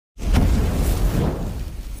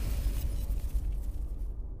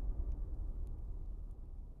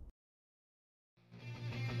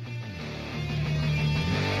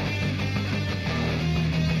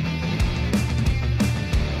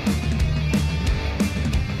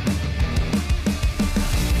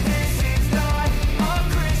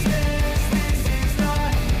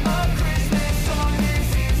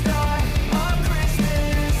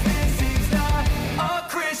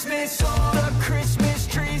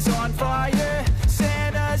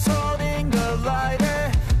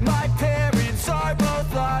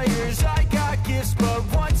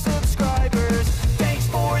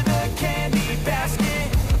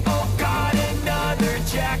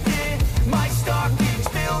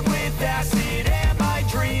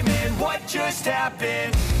just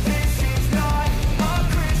happened. This is not a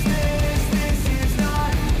Christmas. This is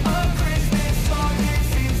not a Christmas song. This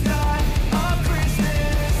is not a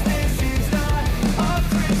Christmas. This is not a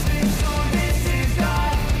Christmas song. This is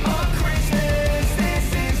not a Christmas. This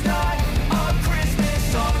is not a Christmas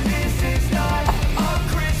song. This is not a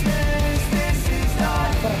Christmas. This is not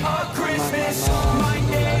a Christmas song. My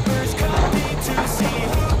neighbors coming to see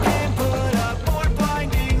who can put up more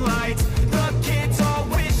blinding lights. The kids all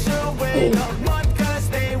wish away the month 'cause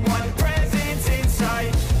they want presents in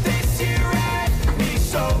sight. This year had me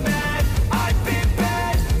so mad. I've been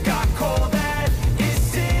bad, got cold that is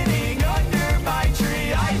sitting under my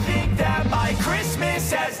tree. I think that my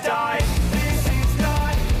Christmas has died. This is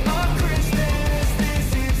not a Christmas. This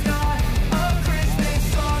is not a Christmas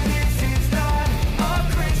song. This is not a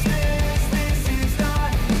Christmas. This is not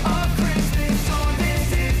a Christmas song. This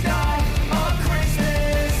is not a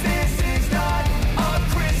Christmas. This is not a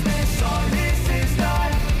Christmas song. This is not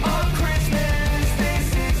a Christmas. This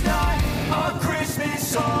is not a Christmas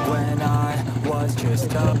song. When I was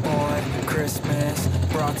just a boy, Christmas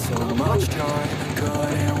brought so much joy.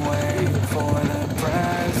 Couldn't wait for the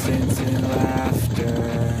presents and laughter.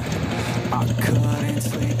 I couldn't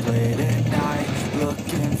sleep late at night,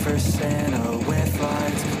 looking for Santa with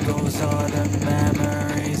lights. Those are the memories